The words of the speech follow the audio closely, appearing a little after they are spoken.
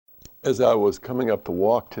As I was coming up to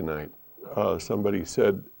walk tonight, somebody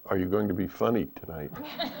said, "Are you going to be funny tonight?"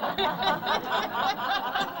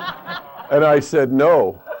 And I said,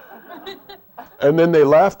 "No." And then they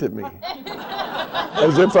laughed at me,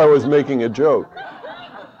 as if I was making a joke.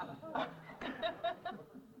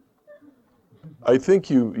 I think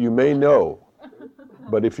you may know,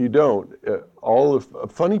 but if you don't, all of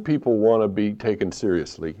funny people want to be taken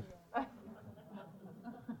seriously.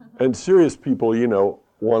 And serious people,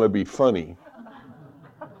 want to be funny.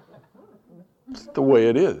 It's the way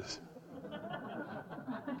it is.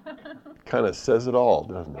 Kind of says it all,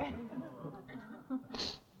 doesn't it?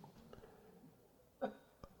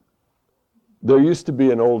 There used to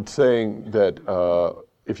be an old saying that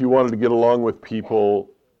if you wanted to get along with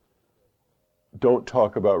people, don't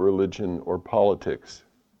talk about religion or politics.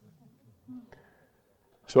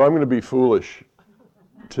 So I'm going to be foolish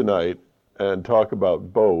tonight and talk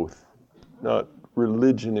about both, not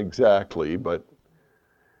religion exactly, but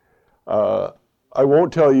I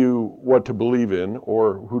won't tell you what to believe in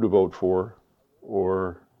or who to vote for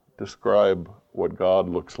or describe what God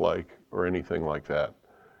looks like or anything like that.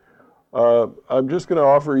 I'm just going to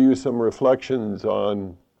offer you some reflections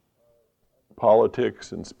on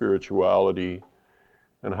politics and spirituality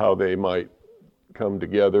and how they might come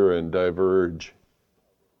together and diverge.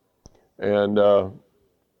 And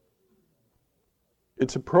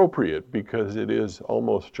it's appropriate because it is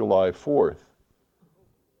almost July 4th,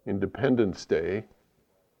 Independence Day,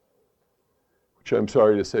 which I'm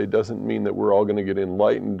sorry to say doesn't mean that we're all going to get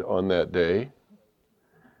enlightened on that day.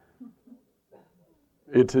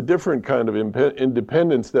 It's a different kind of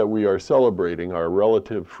independence that we are celebrating, our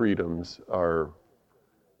relative freedoms, our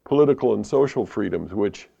political and social freedoms,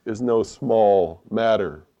 which is no small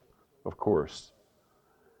matter, of course.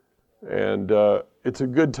 And it's a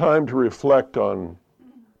good time to reflect on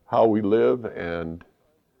how we live and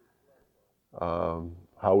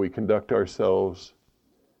how we conduct ourselves,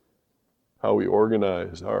 how we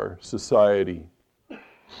organize our society.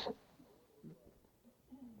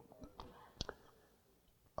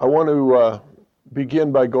 I want to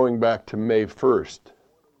begin by going back to May 1st.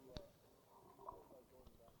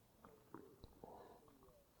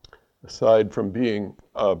 Aside from being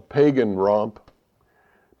a pagan romp,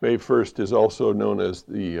 May 1st is also known as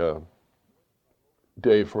the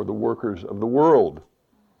Day for the Workers of the World.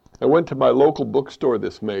 I went to my local bookstore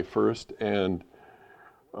this May 1st, and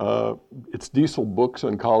it's Diesel Books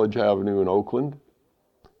on College Avenue in Oakland.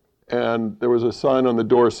 And there was a sign on the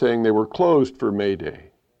door saying they were closed for May Day,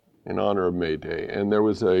 in honor of May Day. And there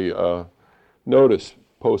was a notice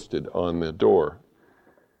posted on the door.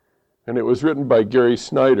 And it was written by Gary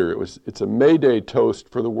Snyder. It's a May Day toast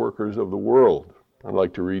for the workers of the world. I'd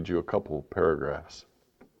like to read you a couple paragraphs.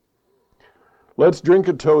 Let's drink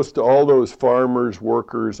a toast to all those farmers,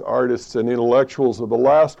 workers, artists, and intellectuals of the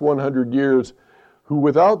last 100 years who,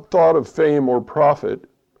 without thought of fame or profit,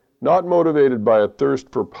 not motivated by a thirst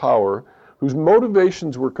for power, whose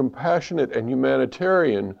motivations were compassionate and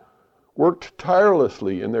humanitarian, worked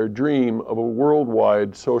tirelessly in their dream of a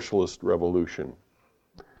worldwide socialist revolution.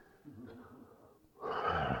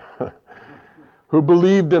 Who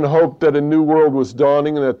believed and hoped that a new world was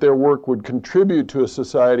dawning and that their work would contribute to a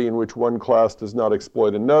society in which one class does not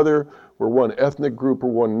exploit another, where one ethnic group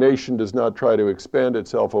or one nation does not try to expand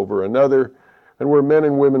itself over another, and where men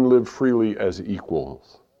and women live freely as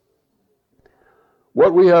equals.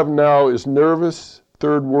 What we have now is nervous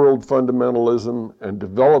third world fundamentalism and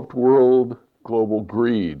developed world global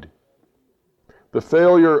greed. The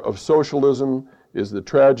failure of socialism is the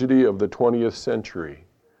tragedy of the 20th century.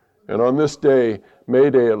 And on this day,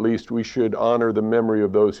 May Day at least, we should honor the memory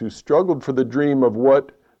of those who struggled for the dream of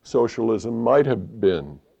what socialism might have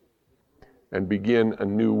been and begin a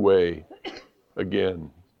new way again.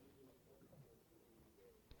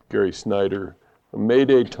 Gary Snyder, a May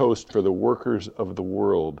Day toast for the workers of the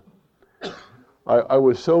world. I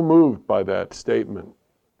was so moved by that statement.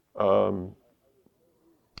 And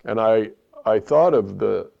I thought of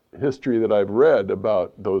the history that I've read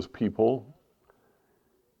about those people.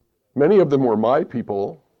 Many of them were my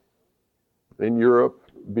people in Europe,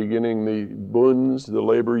 beginning the Bunds, the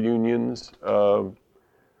labor unions, who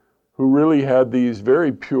really had these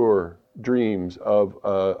very pure dreams of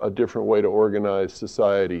a different way to organize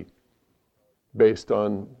society based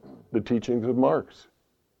on the teachings of Marx,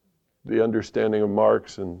 the understanding of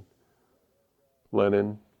Marx and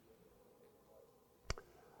Lenin.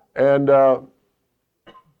 And I'll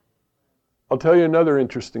tell you another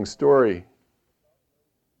interesting story.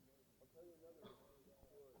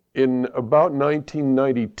 In about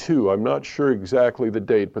 1992, I'm not sure exactly the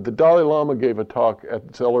date, but the Dalai Lama gave a talk at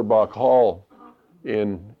Zellerbach Hall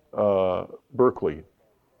in Berkeley.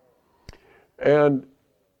 And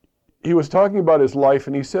he was talking about his life,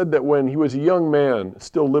 and he said that when he was a young man,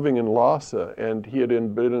 still living in Lhasa, and he had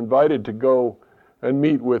been invited to go and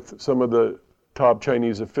meet with some of the top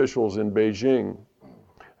Chinese officials in Beijing.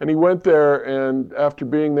 And he went there, and after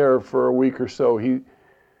being there for a week or so, he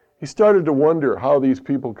started to wonder how these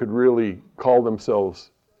people could really call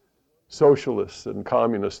themselves socialists and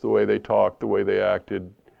communists, the way they talked, the way they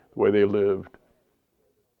acted, the way they lived.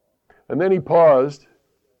 And then he paused,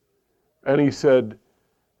 and he said,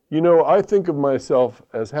 "You know, I think of myself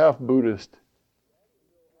as half Buddhist,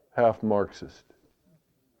 half Marxist."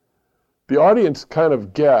 The audience kind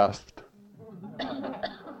of gasped.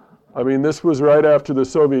 I mean, this was right after the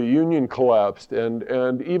Soviet Union collapsed,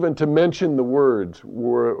 and even to mention the words,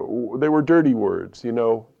 they were dirty words, you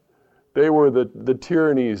know. They were the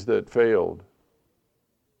tyrannies that failed.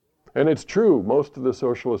 And it's true, most of the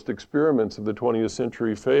socialist experiments of the 20th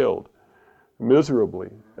century failed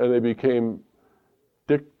miserably, and they became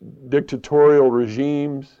dictatorial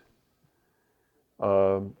regimes.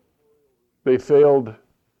 They failed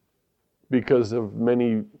because of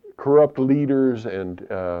many corrupt leaders and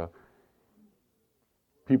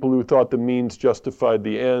people who thought the means justified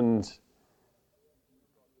the ends.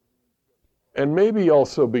 And maybe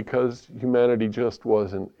also because humanity just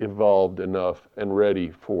wasn't evolved enough and ready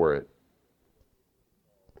for it.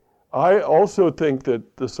 I also think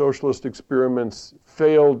that the socialist experiments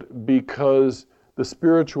failed because the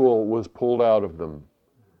spiritual was pulled out of them.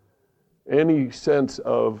 Any sense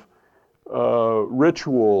of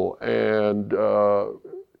ritual and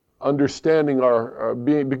understanding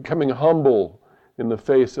becoming humble in the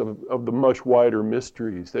face of the much wider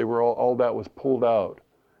mysteries, they were all that was pulled out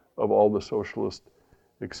of all the socialist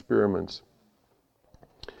experiments.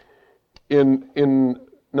 In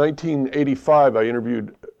 1985, I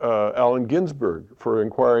interviewed Allen Ginsberg for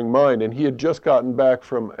Inquiring Mind, and he had just gotten back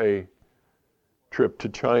from a trip to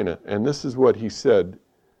China, and this is what he said,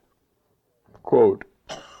 quote,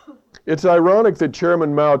 "It's ironic that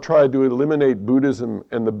Chairman Mao tried to eliminate Buddhism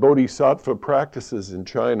and the bodhisattva practices in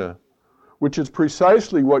China, which is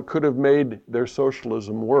precisely what could have made their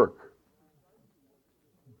socialism work.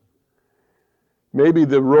 Maybe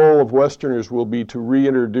the role of Westerners will be to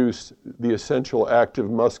reintroduce the essential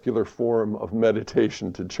active muscular form of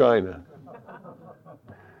meditation to China."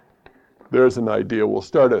 There's an idea. We'll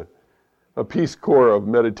start a Peace Corps of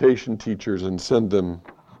meditation teachers and send them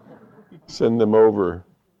over.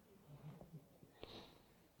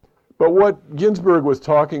 But what Ginsberg was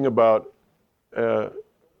talking about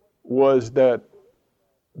was that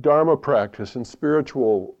Dharma practice and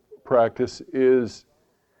spiritual practice is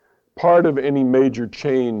part of any major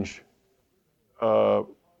change.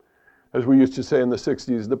 As we used to say in the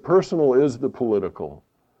 60s, the personal is the political,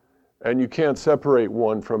 and you can't separate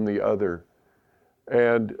one from the other.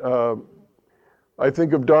 And I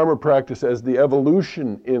think of Dharma practice as the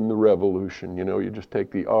evolution in the revolution. You know, you just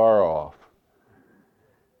take the R off.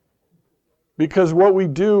 Because what we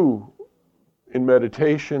do in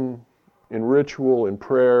meditation, in ritual, in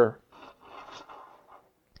prayer,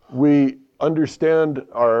 we understand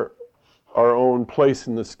our own place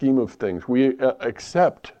in the scheme of things. We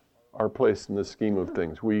accept our place in the scheme of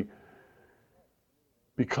things. We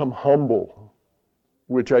become humble,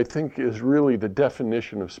 which I think is really the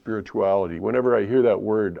definition of spirituality. Whenever I hear that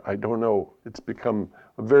word, I don't know, it's become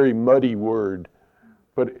a very muddy word.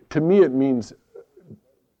 But to me it means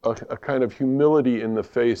a kind of humility in the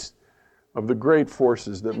face of the great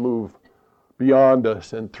forces that move beyond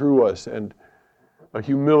us and through us, and a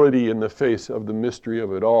humility in the face of the mystery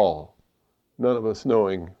of it all. None of us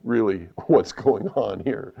knowing really what's going on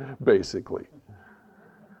here, basically.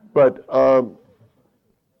 But, and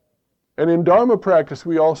in Dharma practice,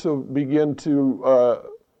 we also begin to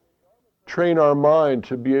train our mind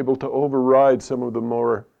to be able to override some of the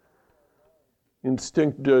more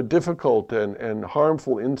difficult and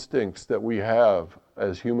harmful instincts that we have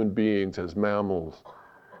as human beings, as mammals.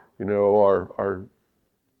 You know, our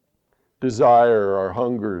desire, our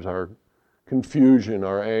hungers, our confusion,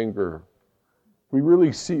 our anger. We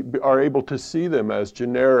really are able to see them as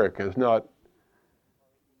generic, as not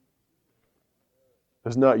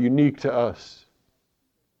unique to us.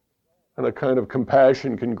 And a kind of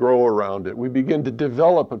compassion can grow around it. We begin to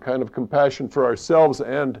develop a kind of compassion for ourselves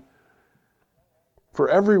and for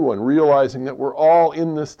everyone, realizing that we're all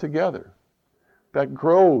in this together. That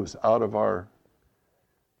grows out of our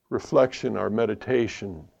reflection, our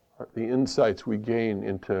meditation, the insights we gain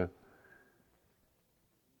into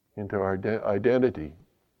our identity.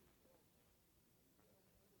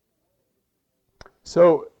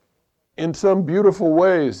 So in some beautiful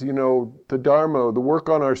ways, you know, the Dharma, the work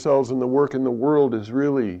on ourselves and the work in the world is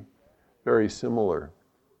really very similar.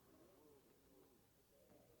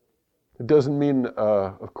 It doesn't mean,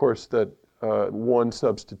 of course, that one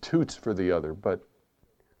substitutes for the other, but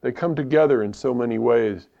they come together in so many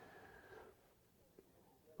ways.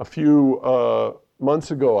 A few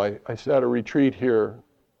months ago, I sat at a retreat here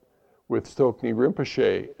with Stokny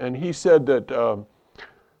Rinpoche, and he said that,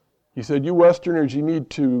 you Westerners, you need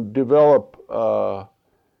to develop,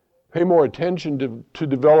 pay more attention to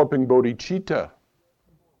developing bodhicitta,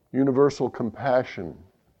 universal compassion.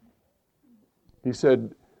 He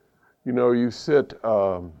said, you know, you sit,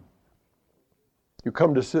 you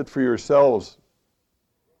come to sit for yourselves,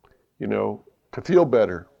 you know, to feel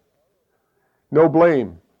better. No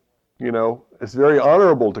blame, you know. It's very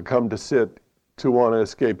honorable to come to sit to want to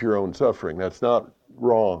escape your own suffering. That's not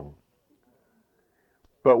wrong.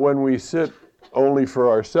 But when we sit only for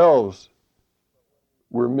ourselves,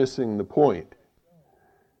 we're missing the point.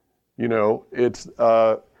 You know, it's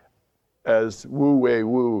as Wu Wei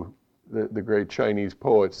Wu, the great Chinese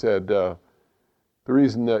poet, said, the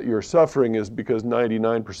reason that you're suffering is because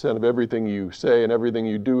 99% of everything you say and everything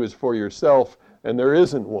you do is for yourself, and there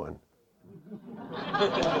isn't one.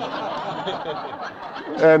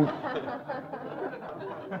 And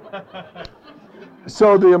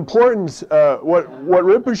so the importance, what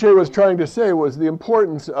Rinpoche was trying to say was the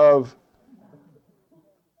importance of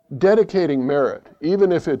dedicating merit,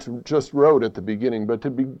 even if it's just rote at the beginning, but to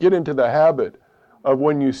get into the habit of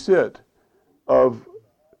when you sit, of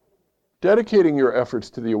dedicating your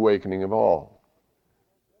efforts to the awakening of all,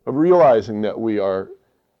 of realizing that we are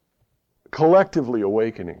collectively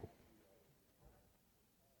awakening.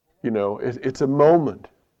 You know, it's a moment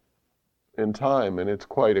in time, and it's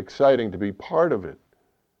quite exciting to be part of it.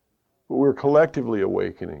 But we're collectively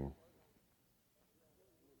awakening.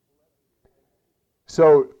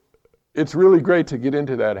 So it's really great to get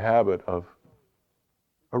into that habit of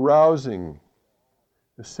arousing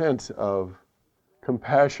a sense of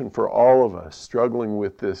compassion for all of us struggling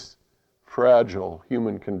with this fragile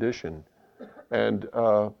human condition, and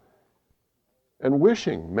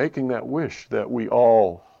making that wish that we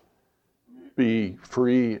all be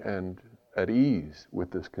free and at ease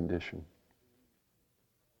with this condition.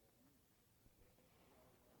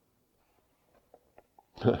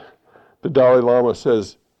 The Dalai Lama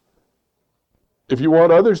says, if you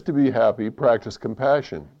want others to be happy, practice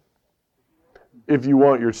compassion. If you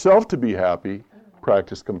want yourself to be happy,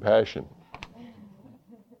 practice compassion.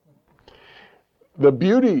 The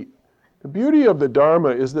beauty of the Dharma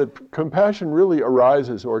is that compassion really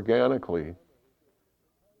arises organically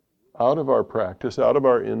out of our practice, out of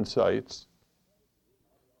our insights.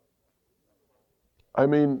 I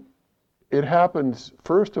mean, it happens,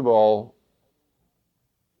 first of all,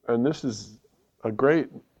 and this is a great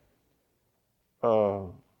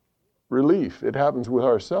relief, it happens with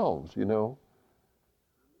ourselves, you know.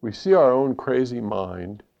 We see our own crazy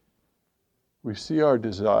mind. We see our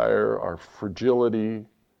desire, our fragility,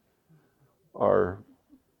 our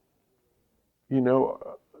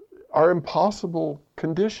impossible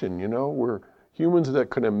condition, you know. We're humans that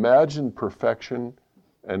can imagine perfection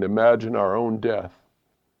and imagine our own death.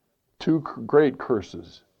 Two great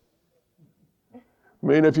curses. I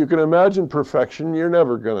mean, if you can imagine perfection, you're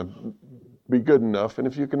never going to be good enough. And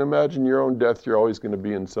if you can imagine your own death, you're always going to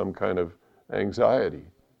be in some kind of anxiety.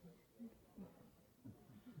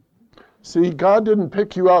 See, God didn't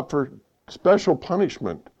pick you out for special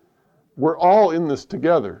punishment. We're all in this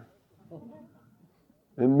together.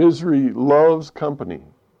 And misery loves company.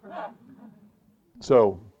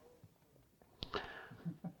 So,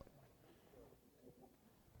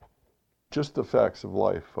 just the facts of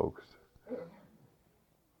life, folks.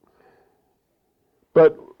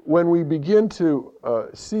 But when we begin to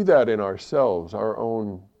see that in ourselves, our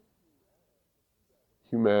own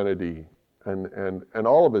humanity, and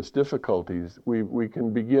all of its difficulties, we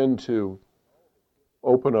can begin to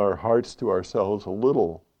open our hearts to ourselves a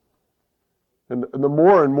little. And the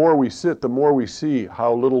more and more we sit, the more we see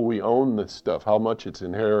how little we own this stuff, how much it's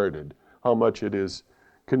inherited, how much it is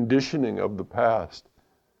conditioning of the past.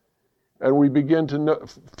 And we begin to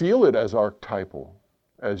feel it as archetypal,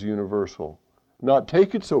 as universal, not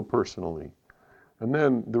take it so personally. And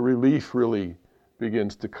then the relief really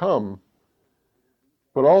begins to come.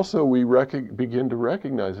 But also we begin to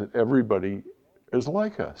recognize that everybody is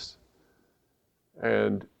like us.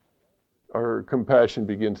 And our compassion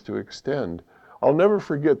begins to extend. I'll never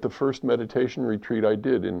forget the first meditation retreat I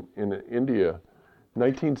did in India,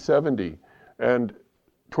 1970. And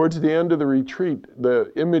towards the end of the retreat,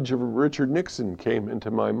 the image of Richard Nixon came into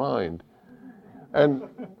my mind. And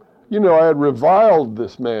I had reviled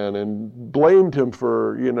this man and blamed him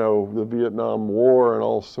for, the Vietnam War and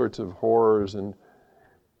all sorts of horrors. And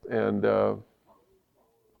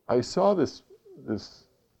I saw this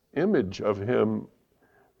image of him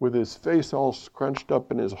with his face all scrunched up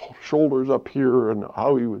and his shoulders up here, and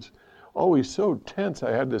how he was always so tense.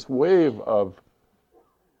 I had this wave of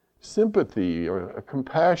sympathy or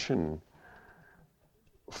compassion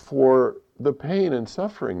for the pain and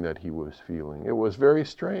suffering that he was feeling. It was very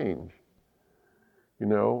strange,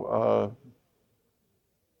 that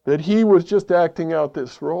he was just acting out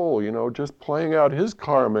this role, just playing out his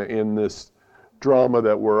karma in this drama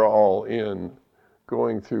that we're all in,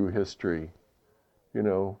 going through history, It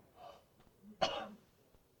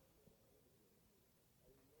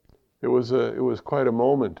was quite a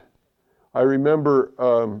moment. I remember,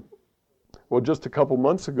 just a couple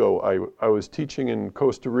months ago, I was teaching in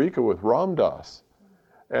Costa Rica with Ram Dass,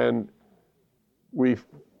 and we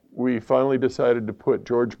finally decided to put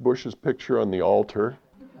George Bush's picture on the altar.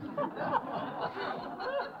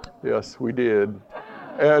 Yes, we did.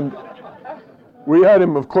 And we had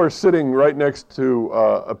him, of course, sitting right next to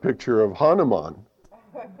a picture of Hanuman.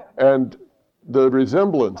 And the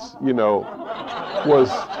resemblance,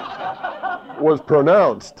 was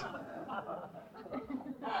pronounced.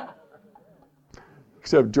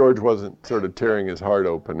 Except George wasn't sort of tearing his heart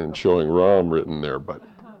open and showing Ram written there. But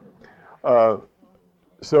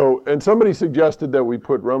and somebody suggested that we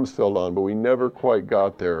put Rumsfeld on, but we never quite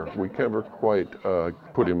got there. We never quite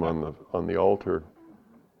put him on the altar.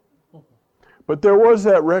 But there was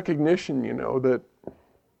that recognition,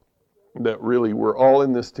 that really we're all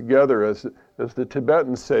in this together, as the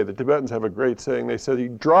Tibetans say. The Tibetans have a great saying. They say, you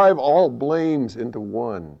drive all blames into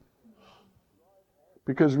one.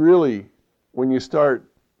 Because really, when you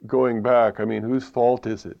start going back, whose fault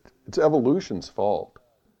is it? It's evolution's fault.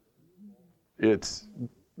 It's,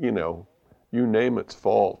 you name its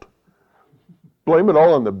fault. Blame it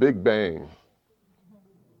all on the Big Bang.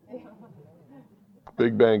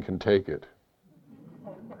 Big Bang can take it.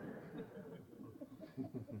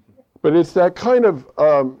 But it's that kind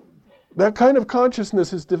of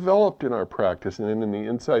consciousness is developed in our practice and in the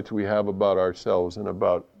insights we have about ourselves and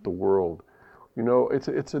about the world.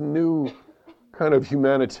 It's a new kind of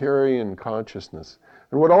humanitarian consciousness.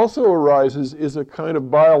 And what also arises is a kind of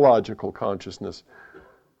biological consciousness.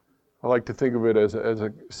 I like to think of it as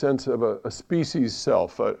a sense of a species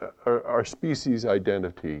self, our species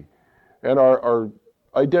identity, and our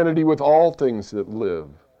identity with all things that live.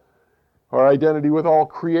 Our identity with all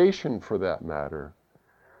creation, for that matter.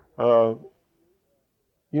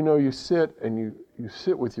 You sit and you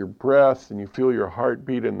sit with your breath and you feel your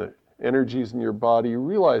heartbeat and the energies in your body. You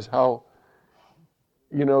realize how,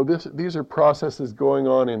 these are processes going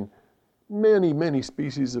on in many, many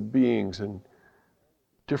species of beings and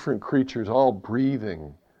different creatures, all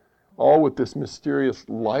breathing, all with this mysterious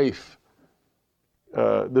life,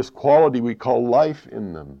 this quality we call life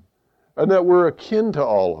in them, and that we're akin to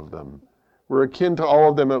all of them. We're akin to all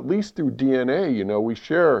of them, at least through DNA.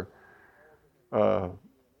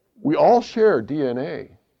 We all share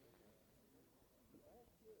DNA.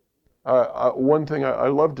 One thing, I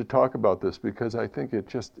love to talk about this because I think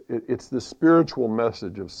it's the spiritual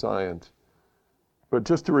message of science. But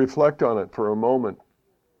just to reflect on it for a moment,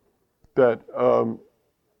 that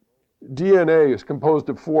DNA is composed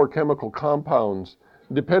of 4 chemical compounds.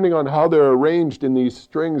 Depending on how they're arranged in these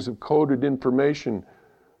strings of coded information,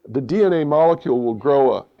 the DNA molecule will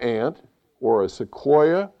grow an ant, or a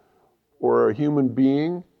sequoia, or a human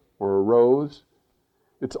being, or a rose.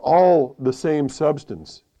 It's all the same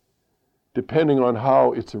substance, depending on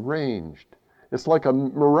how it's arranged. It's like a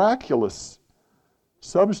miraculous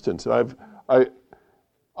substance. I'm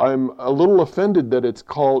a little offended that it's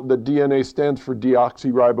called, the DNA stands for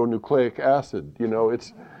deoxyribonucleic acid.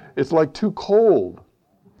 It's like too cold.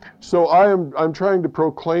 So I'm trying to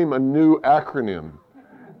proclaim a new acronym.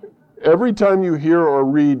 Every time you hear or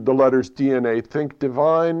read the letters DNA, think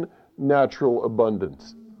divine natural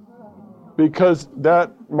abundance. Because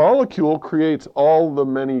that molecule creates all the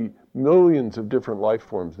many millions of different life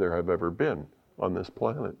forms there have ever been on this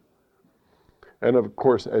planet. And of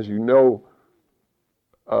course, as you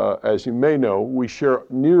may know, we share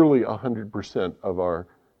nearly 100% of our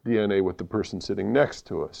DNA with the person sitting next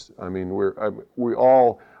to us. We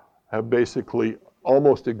all have basically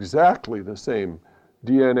almost exactly the same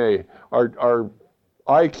DNA. Our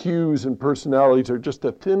IQs and personalities are just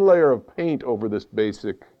a thin layer of paint over this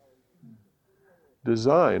basic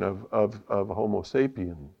design of Homo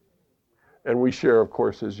sapien. And we share, of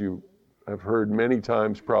course, as you have heard many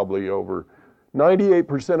times, probably over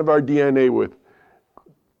 98% of our DNA with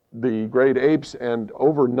the great apes and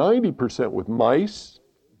over 90% with mice.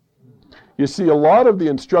 You see, a lot of the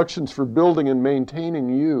instructions for building and maintaining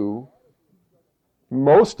you,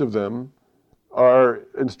 most of them are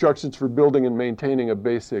instructions for building and maintaining a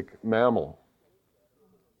basic mammal.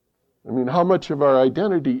 I mean, how much of our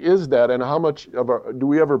identity is that, and how much of do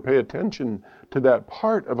we ever pay attention to that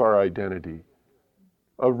part of our identity,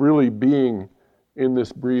 of really being in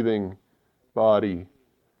this breathing body,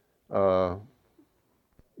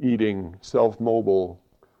 eating, self-mobile,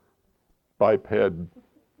 biped,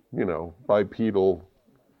 bipedal.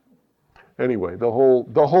 Anyway, the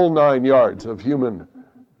whole 9 yards of human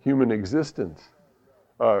existence,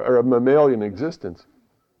 or a mammalian existence.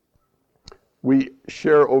 We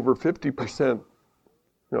share over 50%,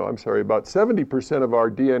 about 70% of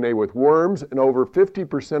our DNA with worms and over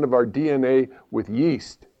 50% of our DNA with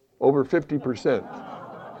yeast. Over 50%.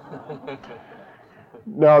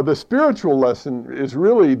 Now, the spiritual lesson is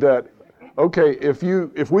really that, okay, if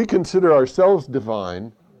we consider ourselves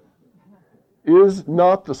divine, is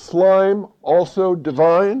not the slime also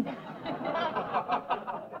divine?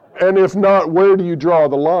 And if not, where do you draw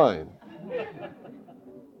the line?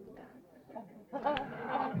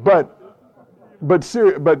 But that's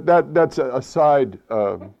a side,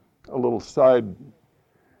 a little side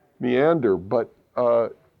meander. But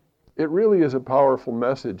it really is a powerful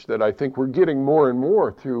message that I think we're getting more and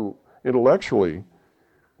more through intellectually.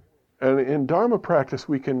 And in Dharma practice,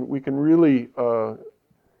 we can really,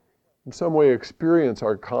 in some way, experience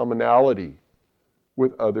our commonality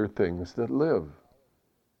with other things that live.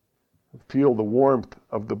 Feel the warmth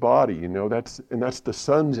of the body, that's the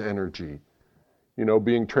sun's energy.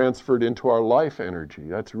 Being transferred into our life energy.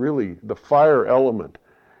 That's really the fire element,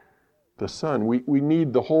 the sun. We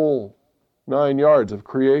need the whole 9 yards of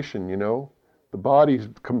creation, The body's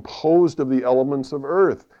composed of the elements of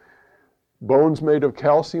earth. Bones made of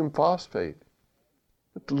calcium phosphate.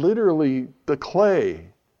 It's literally the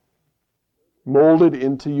clay molded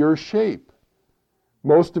into your shape.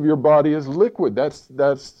 Most of your body is liquid.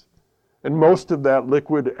 And most of that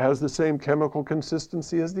liquid has the same chemical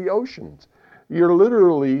consistency as the oceans. You're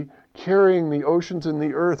literally carrying the oceans and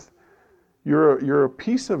the earth. You're a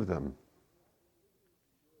piece of them.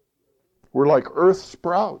 We're like earth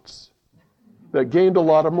sprouts that gained a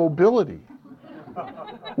lot of mobility.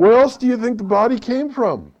 Where else do you think the body came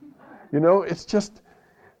from? It's just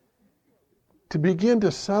to begin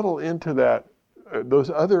to settle into that, those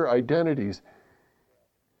other identities.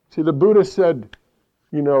 See, the Buddha said,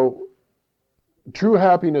 true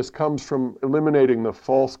happiness comes from eliminating the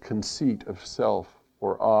false conceit of self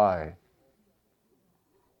or I.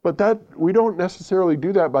 But we don't necessarily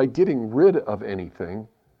do that by getting rid of anything,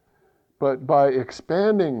 but by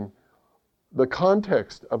expanding the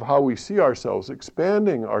context of how we see ourselves,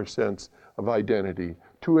 expanding our sense of identity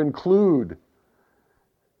to include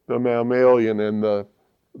the mammalian and the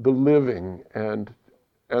living and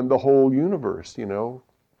the whole universe,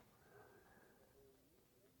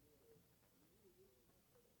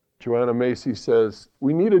 Joanna Macy says,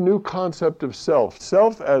 we need a new concept of self.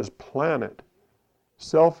 Self as planet.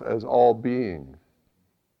 Self as all beings.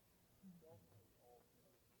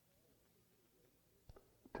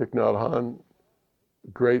 Thich Nhat Hanh,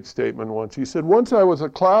 great statement once. He said, once I was a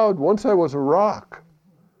cloud, once I was a rock.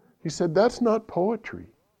 He said, that's not poetry.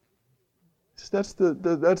 That's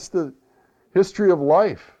the history of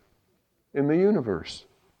life in the universe.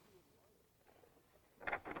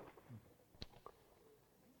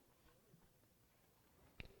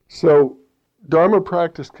 So Dharma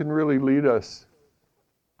practice can really lead us,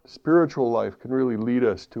 spiritual life can really lead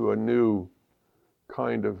us to a new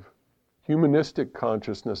kind of humanistic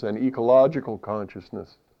consciousness and ecological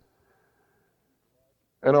consciousness.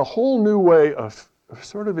 And a whole new way of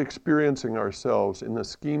sort of experiencing ourselves in the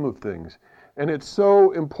scheme of things. And it's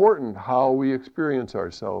so important how we experience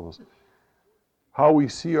ourselves, how we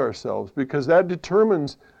see ourselves, because that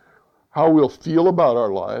determines how we'll feel about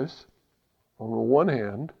our lives, on the one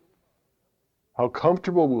hand, how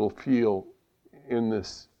comfortable we'll feel in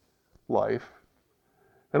this life,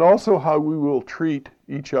 and also how we will treat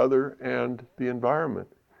each other and the environment,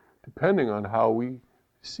 depending on how we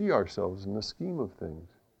see ourselves in the scheme of things.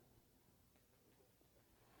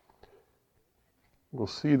 We'll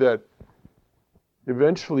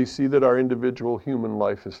eventually see that our individual human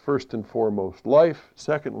life is first and foremost life,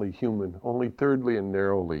 secondly human, only thirdly and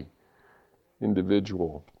narrowly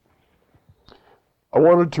individual. I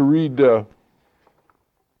wanted to read,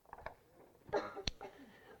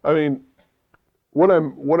 what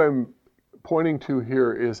I'm pointing to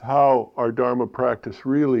here is how our Dharma practice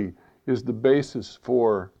really is the basis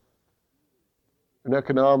for an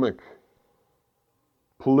economic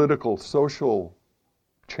political, social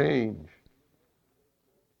change.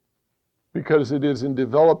 Because it is in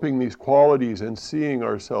developing these qualities and seeing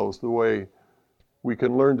ourselves the way we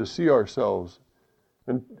can learn to see ourselves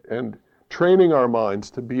and training our minds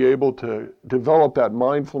to be able to develop that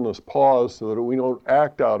mindfulness pause so that we don't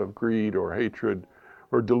act out of greed or hatred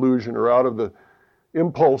or delusion or out of the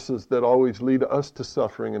impulses that always lead us to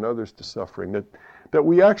suffering and others to suffering, that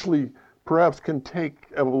we actually perhaps can take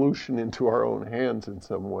evolution into our own hands in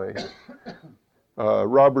some way.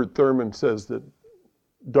 Robert Thurman says that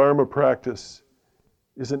Dharma practice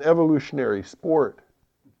is an evolutionary sport,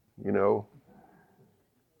 you know.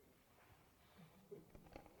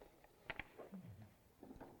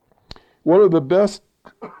 One of the best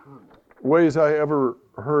ways I ever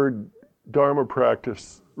heard Dharma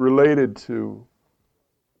practice related to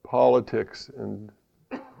politics and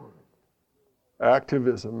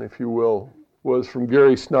activism, if you will, was from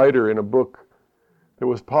Gary Snyder in a book that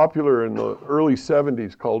was popular in the early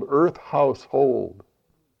 70s called Earth Household.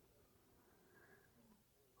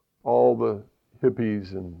 All the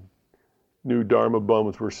hippies and new Dharma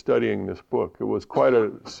bums were studying this book. It was quite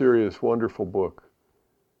a serious, wonderful book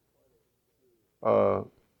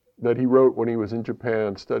that he wrote when he was in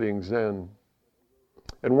Japan studying Zen.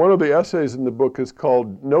 And one of the essays in the book is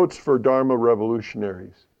called Notes for Dharma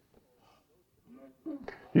Revolutionaries.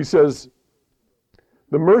 He says,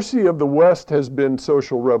 the mercy of the West has been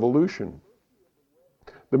social revolution.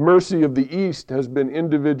 The mercy of the East has been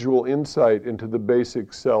individual insight into the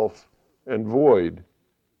basic self and void.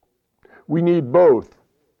 We need both.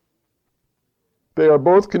 They are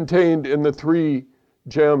both contained in the three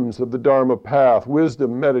gems of the Dharma path: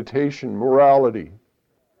 wisdom, meditation, morality.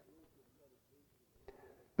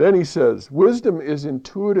 Then he says, wisdom is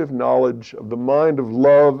intuitive knowledge of the mind of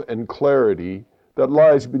love and clarity that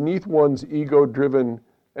lies beneath one's ego-driven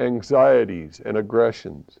anxieties and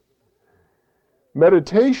aggressions.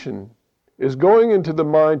 Meditation is going into the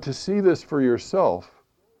mind to see this for yourself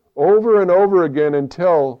over and over again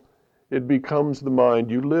until it becomes the mind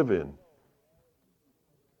you live in.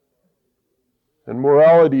 And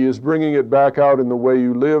morality is bringing it back out in the way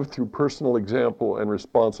you live through personal example and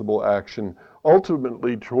responsible action,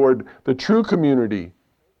 ultimately toward the true community,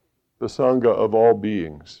 the Sangha of all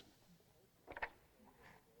beings.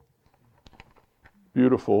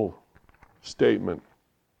 Beautiful statement.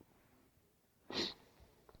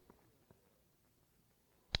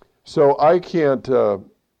 So I can't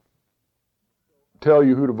tell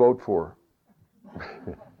you who to vote for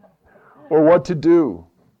or what to do,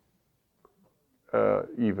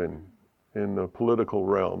 even in the political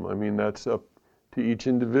realm. I mean, that's up to each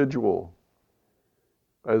individual.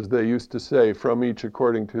 As they used to say, from each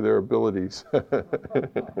according to their abilities.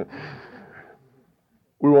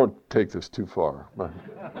 We won't take this too far.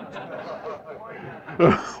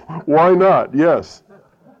 Why not? Yes.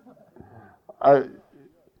 I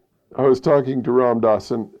was talking to Ram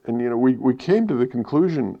Dass, and you know, we came to the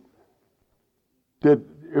conclusion that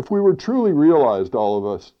if we were truly realized, all of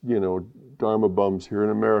us, you know, Dharma bums here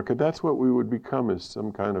in America, that's what we would become, as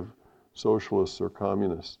some kind of socialists or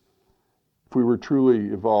communists. If we were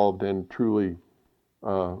truly evolved and truly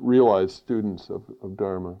realized students of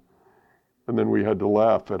Dharma. And then we had to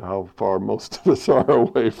laugh at how far most of us are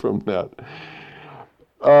away from that.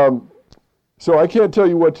 So I can't tell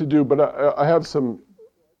you what to do, but I have some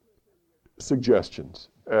suggestions.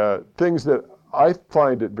 Things that I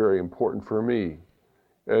find it very important for me,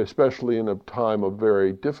 especially in a time of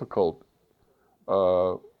very difficult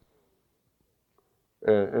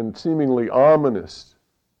and seemingly ominous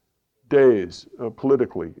days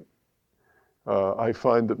politically. I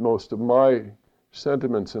find that most of my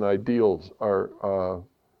sentiments and ideals are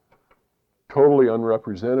totally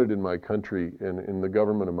unrepresented in my country and in the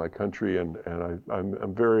government of my country, and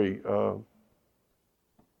I'm very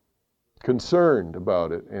concerned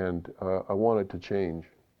about it, and I want it to change.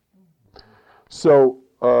 So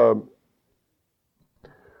the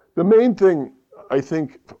main thing, I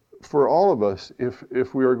think, for all of us,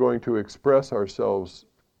 if we are going to express ourselves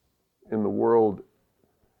in the world,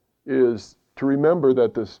 is to remember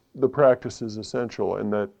that the practice is essential,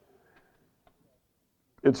 and that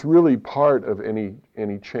it's really part of any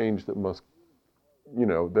change that must, you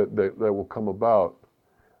know, that will come about.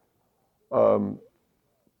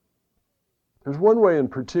 There's one way in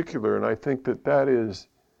particular, and I think that is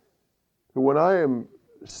when I am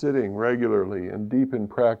sitting regularly and deep in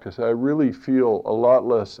practice, I really feel a lot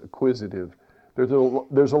less acquisitive. There's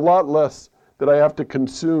a lot less that I have to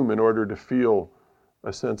consume in order to feel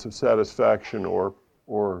a sense of satisfaction or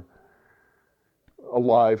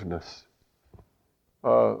aliveness.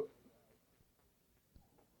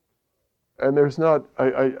 and there's not,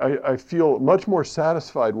 I feel much more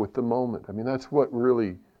satisfied with the moment. I mean, that's what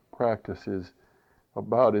really practice is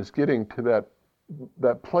about, is getting to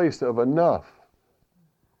that place of enough.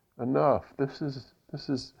 This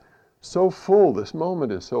is so full. This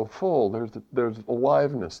moment is so full. There's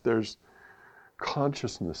aliveness. There's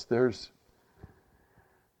consciousness.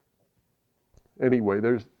 Anyway,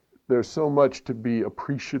 there's so much to be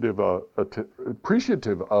appreciative of.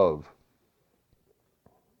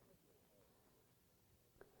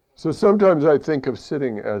 So sometimes I think of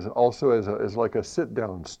sitting as like a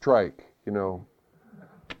sit-down strike.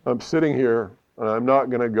 I'm sitting here and I'm not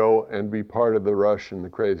going to go and be part of the rush and the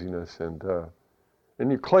craziness, and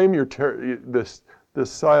you claim this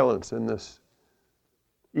silence and this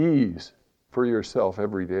ease for yourself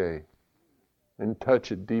every day, and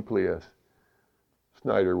touch it deeply, as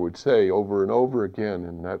Snyder would say, over and over again,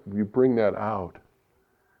 and that you bring that out,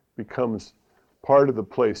 becomes part of the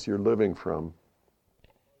place you're living from.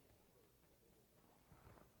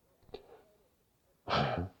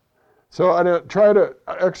 So I try to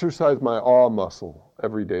exercise my awe muscle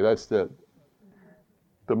every day. That's the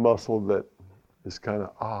muscle that is kind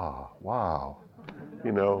of wow,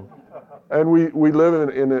 And we live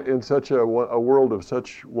in such a world of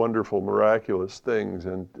such wonderful, miraculous things,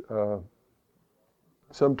 and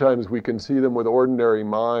sometimes we can see them with ordinary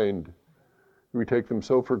mind. We take them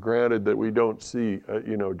so for granted that we don't see,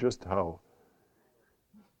 just how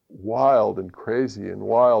wild and crazy and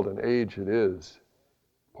wild an age it is.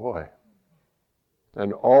 Boy.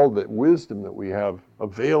 And all the wisdom that we have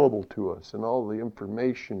available to us, and all the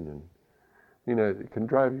information, and it can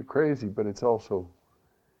drive you crazy, but it's also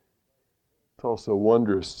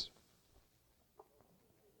wondrous.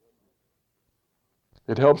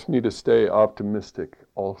 It helps me to stay optimistic,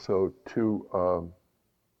 also to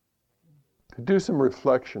do some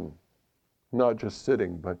reflection, not just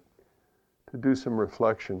sitting, but to do some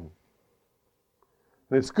reflection.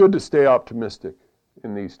 And it's good to stay optimistic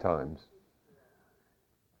in these times.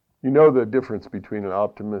 You know the difference between an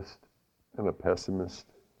optimist and a pessimist.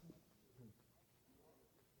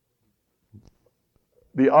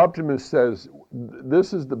 The optimist says,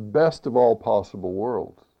 this is the best of all possible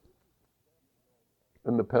worlds.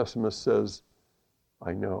 And the pessimist says,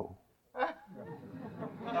 I know.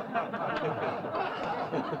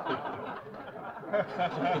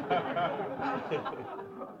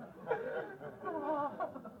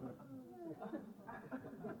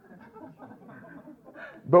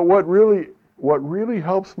 But what really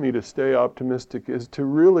helps me to stay optimistic is to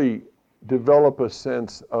really develop a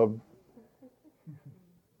sense of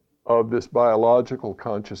this biological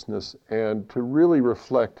consciousness, and to really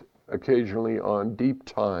reflect occasionally on deep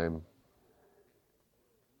time,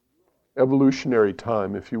 evolutionary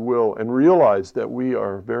time, if you will, and realize that we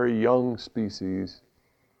are a very young species.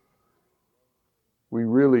 We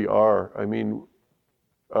really are. I mean,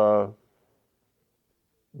 the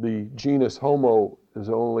genus Homo is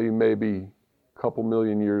only maybe a couple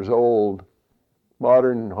million years old.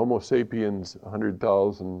 Modern Homo sapiens,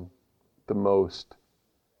 100,000 the most.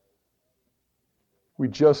 We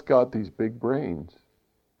just got these big brains,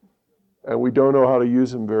 and we don't know how to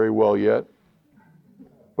use them very well yet,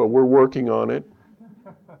 but we're working on it.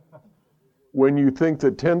 When you think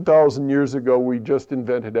that 10,000 years ago we just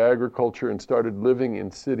invented agriculture and started living in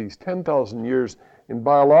cities, 10,000 years in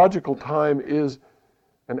biological time is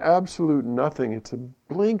an absolute nothing. It's a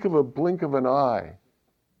blink of an eye.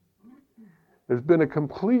 There's been a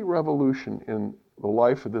complete revolution in the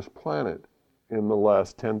life of this planet in the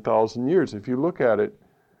last 10,000 years. If you look at it,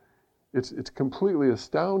 it's completely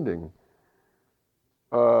astounding.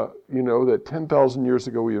 That 10,000 years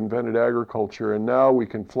ago we invented agriculture, and now we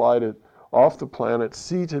can fly off the planet,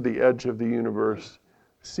 see to the edge of the universe,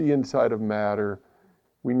 see inside of matter.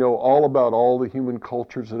 We know all about all the human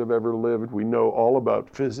cultures that have ever lived. We know all about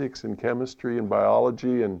physics and chemistry and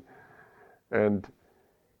biology, and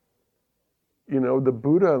the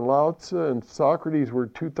Buddha and Lao Tzu and Socrates were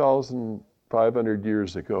 2,500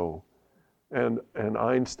 years ago, and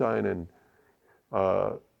Einstein and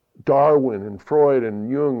Darwin and Freud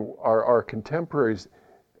and Jung are our contemporaries.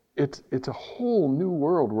 It's a whole new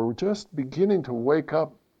world. We're just beginning to wake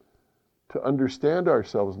up to understand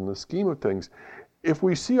ourselves in the scheme of things. If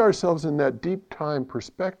we see ourselves in that deep time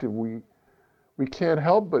perspective, we can't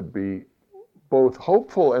help but be both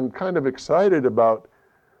hopeful and kind of excited about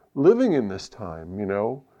living in this time,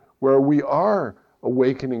 where we are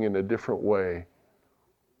awakening in a different way.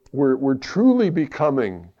 We're truly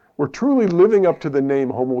living up to the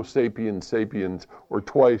name Homo sapiens sapiens, or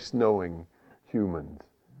twice knowing humans.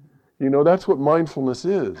 That's what mindfulness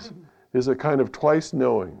is a kind of twice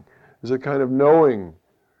knowing, is a kind of knowing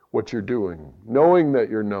what you're doing, knowing that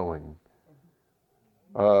you're knowing.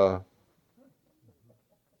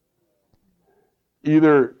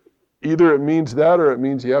 Either it means that, or it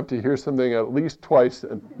means you have to hear something at least twice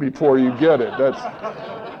before you get it. That's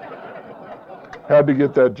had to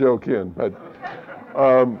get that joke in, but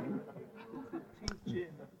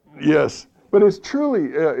yes. But it's truly,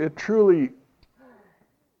 it truly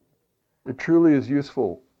is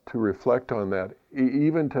useful to reflect on that,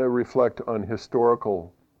 even to reflect on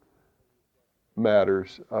historical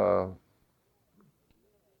matters,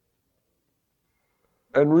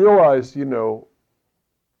 and realize, that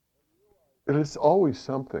it's always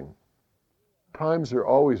something. Times are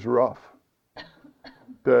always rough.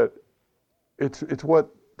 That it's what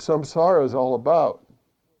samsara is all about.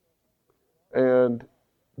 And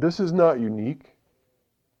this is not unique.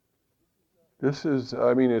 It's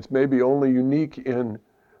maybe only unique in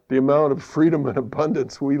the amount of freedom and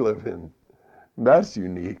abundance we live in. That's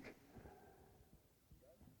unique.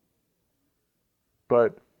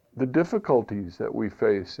 But the difficulties that we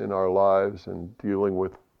face in our lives and dealing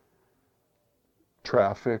with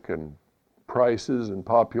traffic and prices and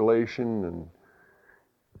population and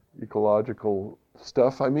ecological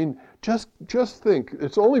stuff. Just think,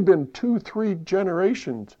 it's only been 2-3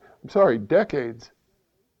 decades,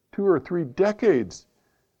 2 or 3 decades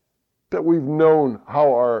that we've known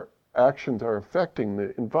how our actions are affecting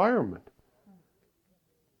the environment.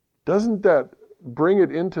 Doesn't that bring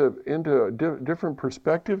it into a different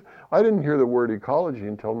perspective? I didn't hear the word ecology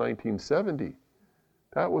until 1970.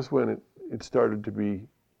 That was when it started to be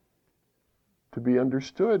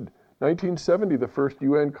understood. 1970, the first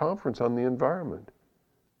UN conference on the environment.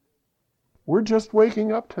 We're just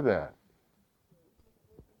waking up to that.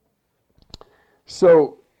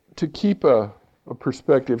 So, to keep a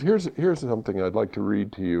perspective, here's something I'd like to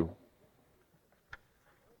read to you.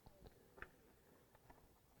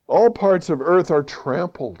 All parts of earth are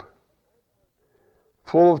trampled,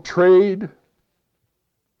 full of trade,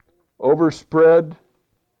 overspread.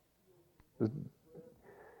 The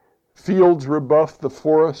fields rebuff the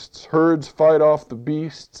forests, herds fight off the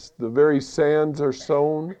beasts, the very sands are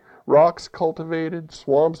sown, rocks cultivated,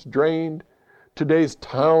 swamps drained. Today's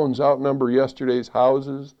towns outnumber yesterday's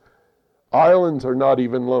houses. Islands are not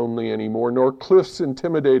even lonely anymore, nor cliffs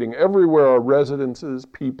intimidating. Everywhere are residences,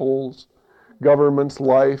 peoples, governments,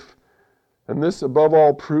 life. And this above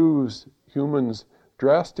all proves humans'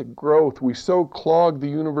 drastic growth. We so clog the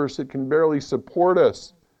universe it can barely support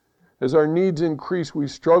us. As our needs increase, we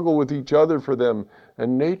struggle with each other for them,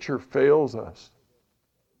 and nature fails us.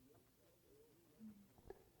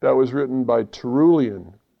 That was written by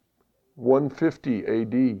Tertullian, 150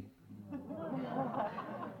 AD,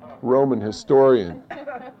 Roman historian.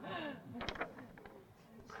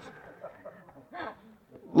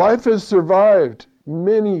 Life has survived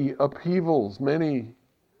many upheavals, many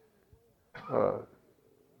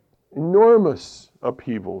enormous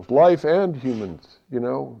upheavals, life and humans,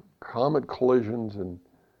 comet collisions and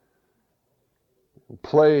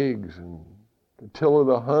plagues and Attila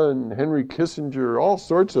the Hun, Henry Kissinger, all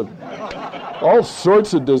sorts of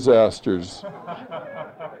disasters.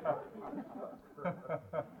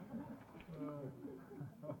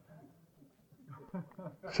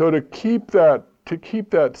 So to keep that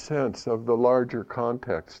sense of the larger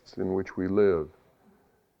contexts in which we live,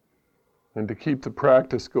 and to keep the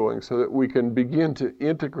practice going so that we can begin to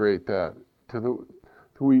integrate that,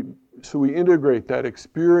 so we integrate that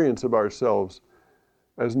experience of ourselves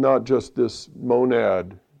as not just this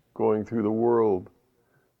monad going through the world,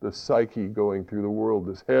 the psyche going through the world,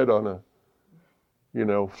 this head on a,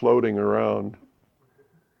 floating around,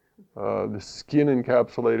 the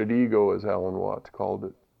skin-encapsulated ego, as Alan Watts called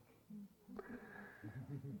it.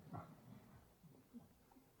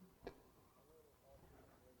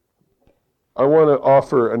 I want to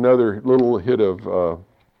offer another little hit of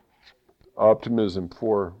optimism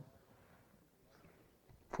for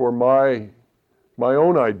my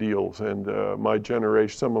own ideals and my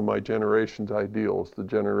generation, some of my generation's ideals, the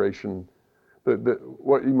generation,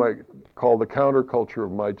 what you might call the counterculture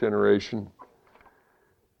of my generation.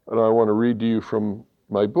 And I want to read to you from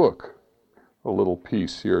my book, a little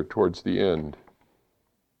piece here towards the end.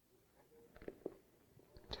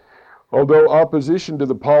 Although opposition to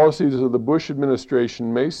the policies of the Bush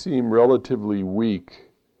administration may seem relatively weak,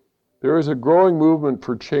 there is a growing movement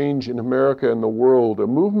for change in America and the world, a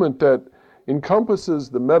movement that encompasses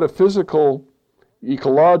the metaphysical,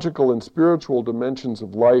 ecological, and spiritual dimensions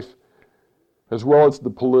of life, as well as the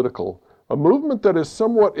political. A movement that is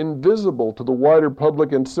somewhat invisible to the wider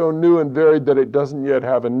public and so new and varied that it doesn't yet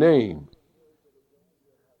have a name.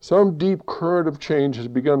 Some deep current of change has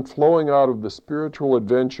begun flowing out of the spiritual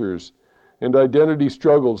adventures and identity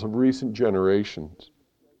struggles of recent generations.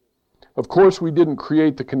 Of course, we didn't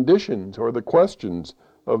create the conditions or the questions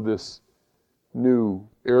of this new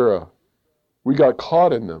era. We got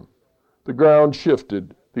caught in them. The ground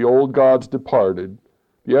shifted, the old gods departed,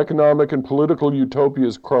 the economic and political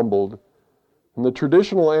utopias crumbled, and the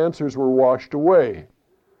traditional answers were washed away.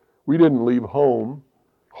 We didn't leave home.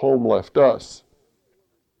 Home left us.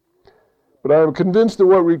 But I am convinced that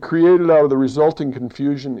what we created out of the resulting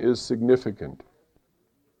confusion is significant.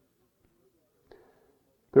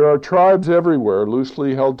 There are tribes everywhere,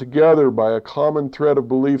 loosely held together by a common thread of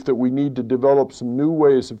belief that we need to develop some new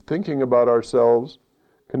ways of thinking about ourselves,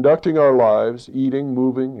 conducting our lives, eating,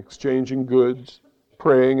 moving, exchanging goods,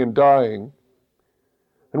 praying, and dying.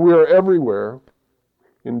 And we are everywhere,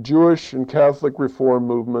 in Jewish and Catholic reform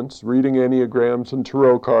movements, reading enneagrams and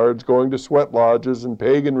tarot cards, going to sweat lodges and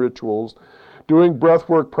pagan rituals, doing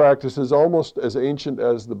breathwork practices almost as ancient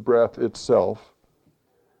as the breath itself.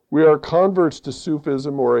 We are converts to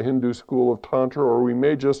Sufism or a Hindu school of Tantra, or we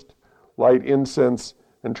may just light incense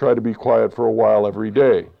and try to be quiet for a while every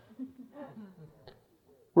day.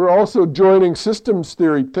 We're also joining systems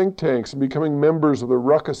theory think tanks and becoming members of the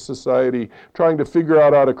Ruckus Society, trying to figure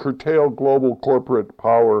out how to curtail global corporate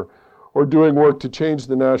power, or doing work to change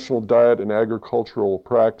the national diet and agricultural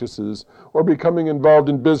practices, or becoming involved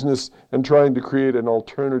in business and trying to create an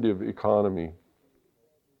alternative economy.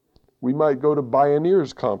 We might go to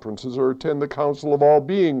Bioneers conferences or attend the Council of All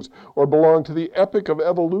Beings, or belong to the Epic of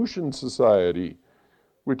Evolution Society,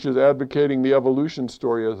 which is advocating the evolution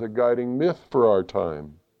story as a guiding myth for our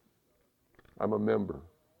time. I'm a member.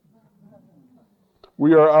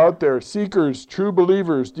 We are out there, seekers, true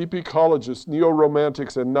believers, deep ecologists,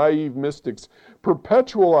 neo-romantics, and naive mystics,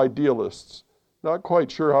 perpetual idealists, not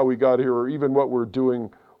quite sure how we got here or even what we're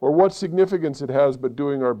doing or what significance it has, but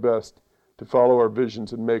doing our best to follow our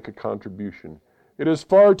visions and make a contribution. It is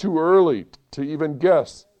far too early to even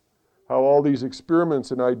guess how all these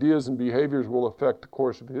experiments and ideas and behaviors will affect the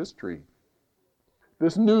course of history.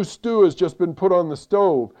 This new stew has just been put on the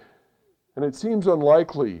stove, and it seems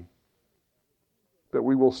unlikely that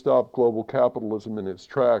we will stop global capitalism in its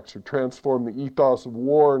tracks or transform the ethos of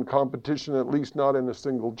war and competition, at least not in a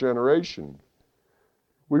single generation.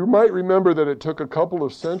 We might remember that it took a couple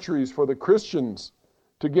of centuries for the Christians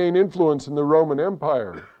to gain influence in the Roman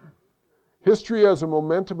Empire. History has a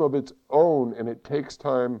momentum of its own, and it takes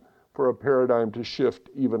time for a paradigm to shift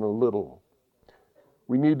even a little.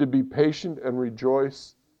 We need to be patient and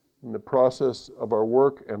rejoice in the process of our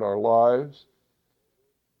work and our lives.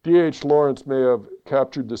 D.H. Lawrence may have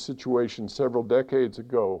captured the situation several decades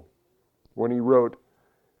ago when he wrote,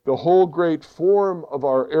 "The whole great form of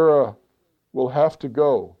our era will have to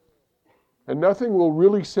go, and nothing will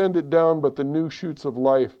really send it down but the new shoots of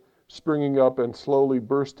life springing up and slowly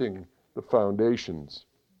bursting the foundations."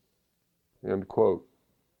 End quote.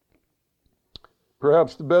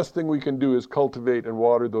 Perhaps the best thing we can do is cultivate and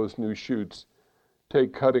water those new shoots,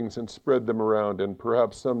 take cuttings and spread them around, and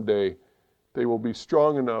perhaps someday they will be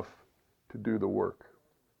strong enough to do the work.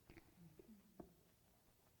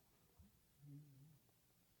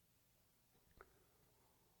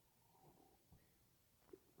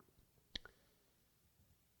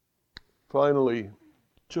 Finally,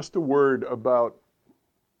 just a word about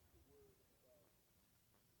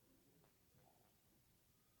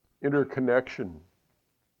interconnection.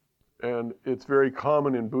 And it's very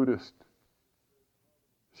common in Buddhist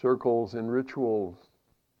circles and rituals,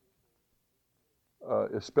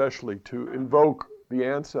 especially, to invoke the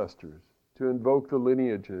ancestors, to invoke the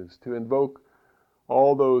lineages, to invoke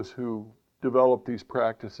all those who developed these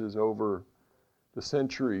practices over the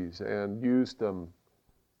centuries and used them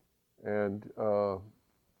and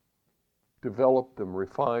developed them,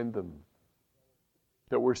 refined them,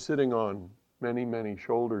 that we're sitting on many, many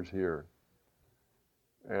shoulders here.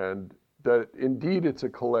 And that indeed it's a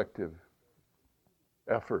collective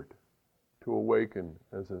effort to awaken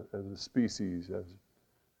as a species, as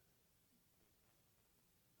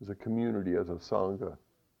a community, as a Sangha.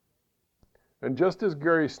 And just as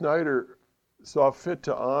Gary Snyder saw fit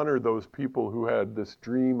to honor those people who had this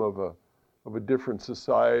dream of a different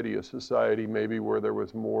society, a society maybe where there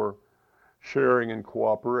was more sharing and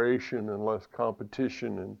cooperation and less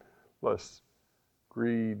competition and less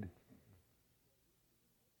greed,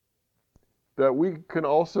 that we can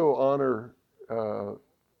also honor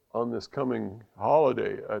on this coming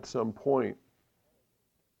holiday at some point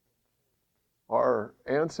our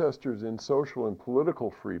ancestors in social and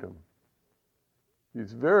political freedom,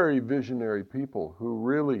 these very visionary people who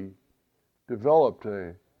really developed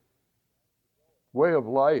a way of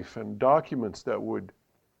life and documents that would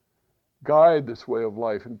guide this way of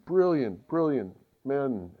life, and brilliant, brilliant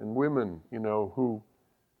men and women,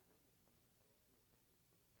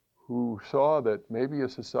 who saw that maybe a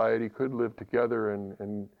society could live together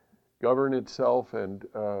and govern itself and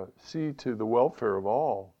see to the welfare of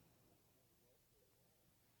all.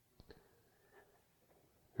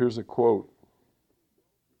 Here's a quote.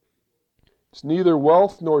 "It's neither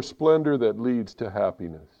wealth nor splendor that leads to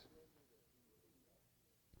happiness.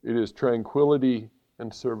 It is tranquility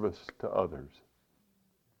and service to others."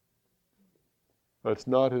 That's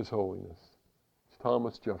not His Holiness. It's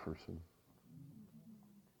Thomas Jefferson,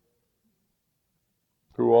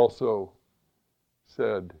 who also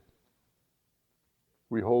said,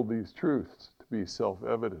 "We hold these truths to be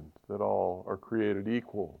self-evident, that all are created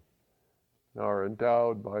equal, and are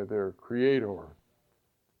endowed by their Creator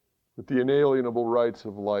with the inalienable rights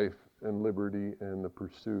of life and liberty and the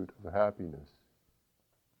pursuit of happiness."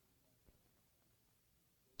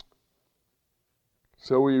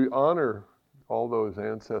 So we honor all those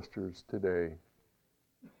ancestors today,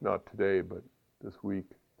 not today, but this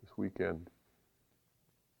weekend.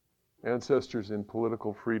 Ancestors in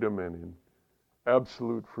political freedom and in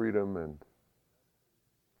absolute freedom, and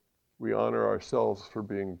we honor ourselves for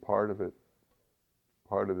being part of it,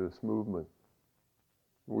 part of this movement.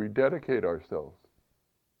 We dedicate ourselves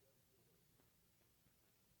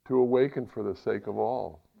to awaken for the sake of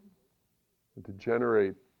all, and to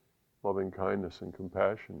generate loving kindness and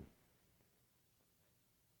compassion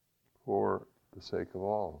for the sake of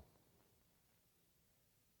all.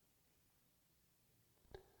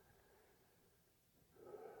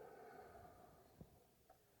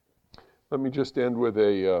 Let me just end with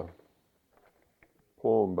a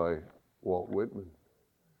poem by Walt Whitman,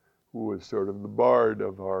 who was sort of the bard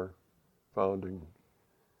of our founding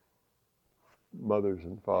mothers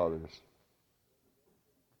and fathers.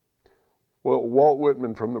 Well, Walt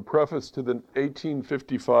Whitman, from the preface to the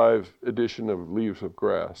 1855 edition of Leaves of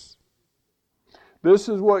Grass. "This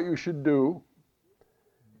is what you should do.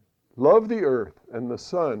 Love the earth and the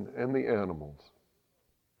sun and the animals.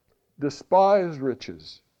 Despise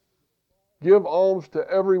riches. Give alms to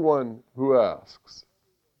everyone who asks.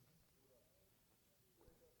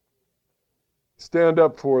 Stand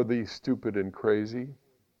up for the stupid and crazy.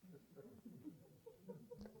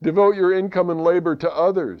 Devote your income and labor to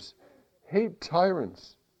others. Hate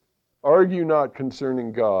tyrants. Argue not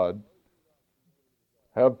concerning God.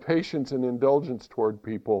 Have patience and indulgence toward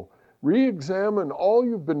people. Re-examine all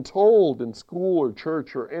you've been told in school or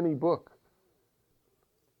church or any book.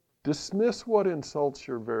 Dismiss what insults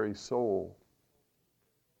your very soul.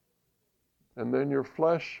 And then your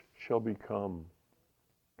flesh shall become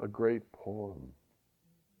a great poem."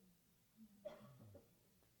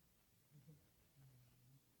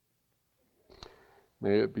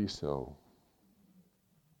 May it be so.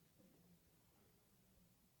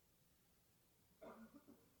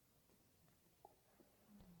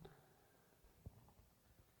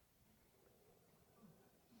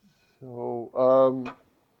 So,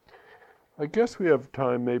 I guess we have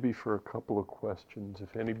time maybe for a couple of questions.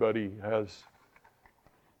 If anybody has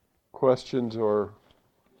questions or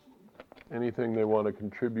anything they want to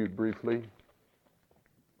contribute briefly.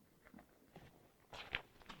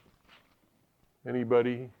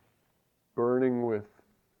 Anybody burning with,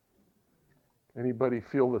 anybody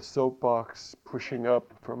feel the soapbox pushing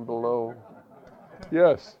up from below?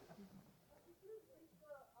 Yes.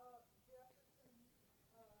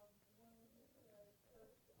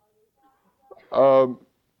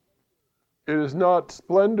 It is not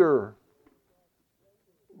splendor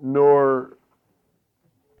nor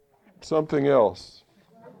something else.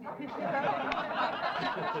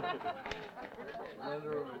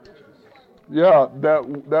 Yeah,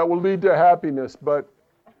 that will lead to happiness, but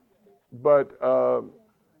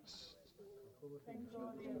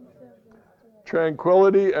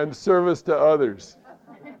tranquility and service to others.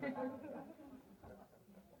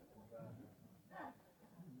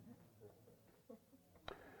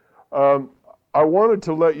 I wanted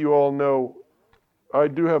to let you all know, I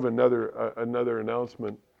do have another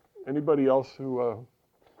announcement. Anybody else who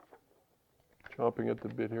chomping at the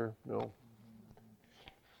bit here? No?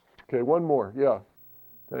 Okay, one more. Yeah.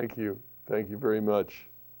 Thank you. Thank you very much.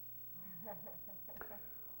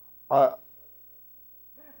 I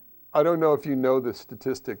don't know if you know this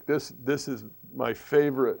statistic. This is my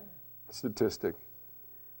favorite statistic.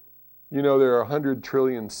 You know, there are 100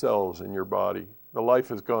 trillion cells in your body. The life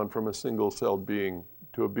has gone from a single-celled being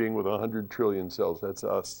to a being with 100 trillion cells. That's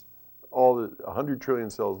us. All the 100 trillion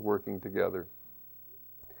cells working together.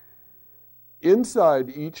 Inside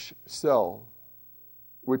each cell,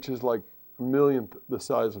 which is like millionth the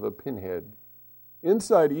size of a pinhead.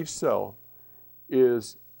 Inside each cell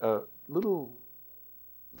is a little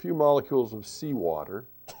few molecules of seawater,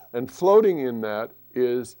 and floating in that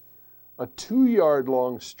is a 2-yard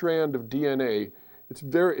long strand of DNA.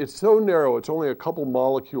 It's so narrow, it's only a couple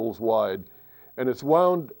molecules wide, and it's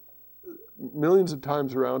wound millions of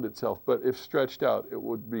times around itself, but if stretched out, it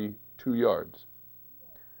would be 2 yards.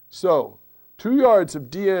 So, 2 yards of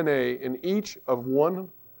DNA in each of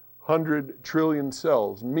 100 trillion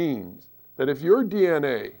cells means that if your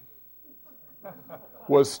DNA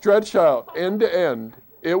was stretched out end to end,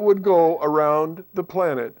 it would go around the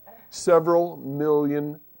planet several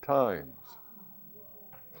million times.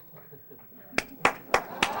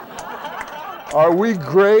 Are we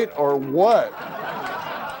great or what?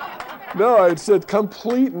 No, it's a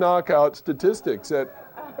complete knockout statistics. And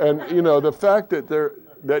you know, the fact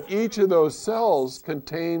that each of those cells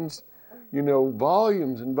contains, you know,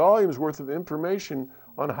 volumes and volumes worth of information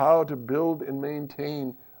on how to build and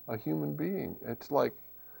maintain a human being. It's like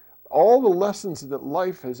all the lessons that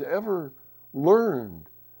life has ever learned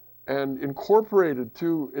and incorporated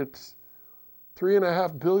through its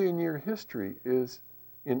 3.5 billion year history is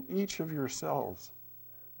in each of your cells.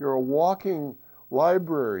 You're a walking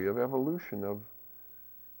library of evolution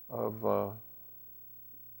of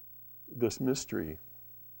this mystery.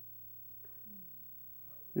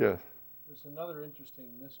 Yes. There's another interesting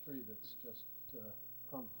mystery that's just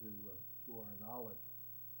come to our knowledge,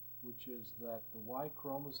 which is that the Y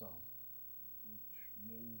chromosome, which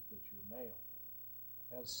means that you're male,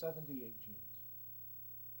 has 78 genes.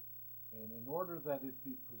 And in order that it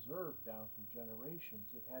be preserved down through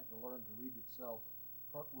generations, it had to learn to read itself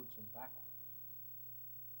frontwards and backwards.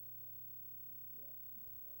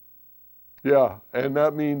 Yeah, and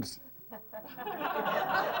that means It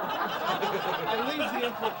leaves the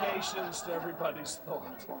implications to everybody's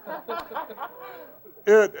thought.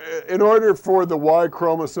 in order for the Y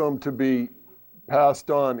chromosome to be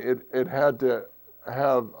passed on, it had to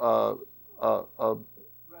have a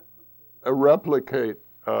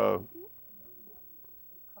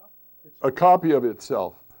copy of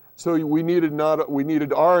itself. So we needed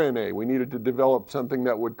RNA. We needed to develop something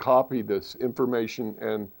that would copy this information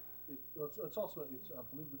and. It's also, I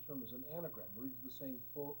believe the term is an anagram. It reads the same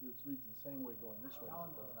way going this way.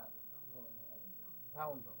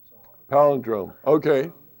 Palindrome. Palindrome.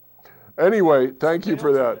 Okay. Anyway, thank you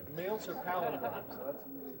for that. Males are palindromes. So that's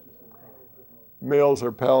an interesting thing. Males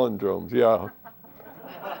are palindromes. Yeah.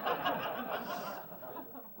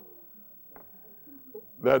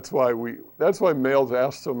 That's why males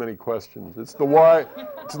ask so many questions. It's the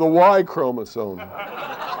Y chromosome.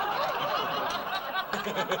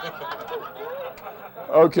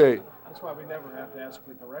 Okay. That's why we never have to ask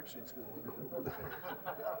for directions.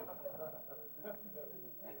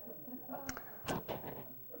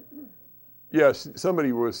 Yes,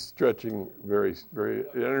 somebody was stretching very, very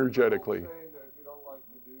energetically. Saying that if you don't like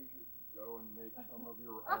the news, you should go and make some of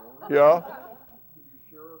your own. Yeah? Could you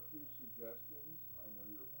share a few suggestions? I know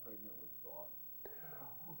you're pregnant with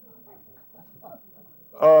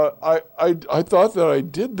thought. I thought that I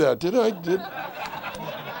did that. Did I?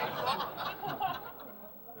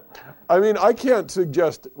 I mean, I can't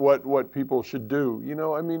suggest what people should do. You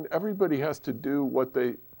know, I mean, everybody has to do what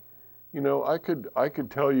they, you know, I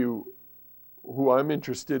could tell you who I'm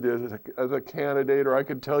interested in as a candidate, or I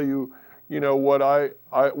could tell you, you know, what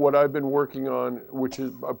I've been working on, which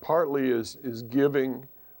is partly is giving.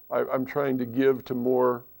 I'm trying to give to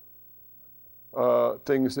more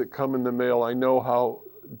things that come in the mail. I know how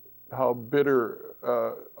bitter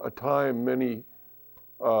a time many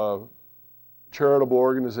charitable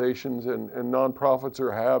organizations and nonprofits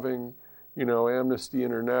are having, you know, Amnesty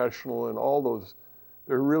International and all those,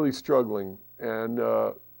 they're really struggling. And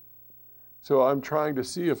so I'm trying to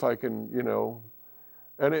see if I can, you know,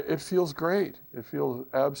 and it feels great. It feels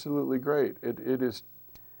absolutely great. It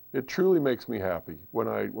truly makes me happy when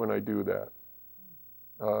I do that.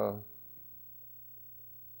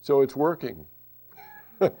 So it's working.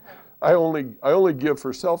 I only give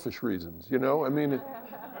for selfish reasons, you know? I mean,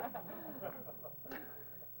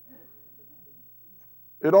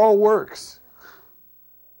 it all works.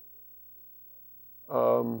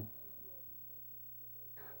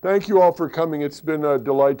 Thank you all for coming. It's been a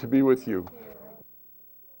delight to be with you.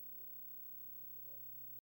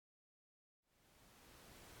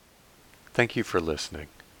 Thank you for listening.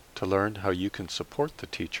 To learn how you can support the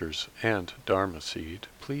teachers and Dharma Seed,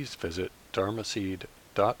 please visit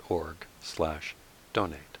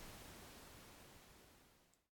dharmaseed.org/donate.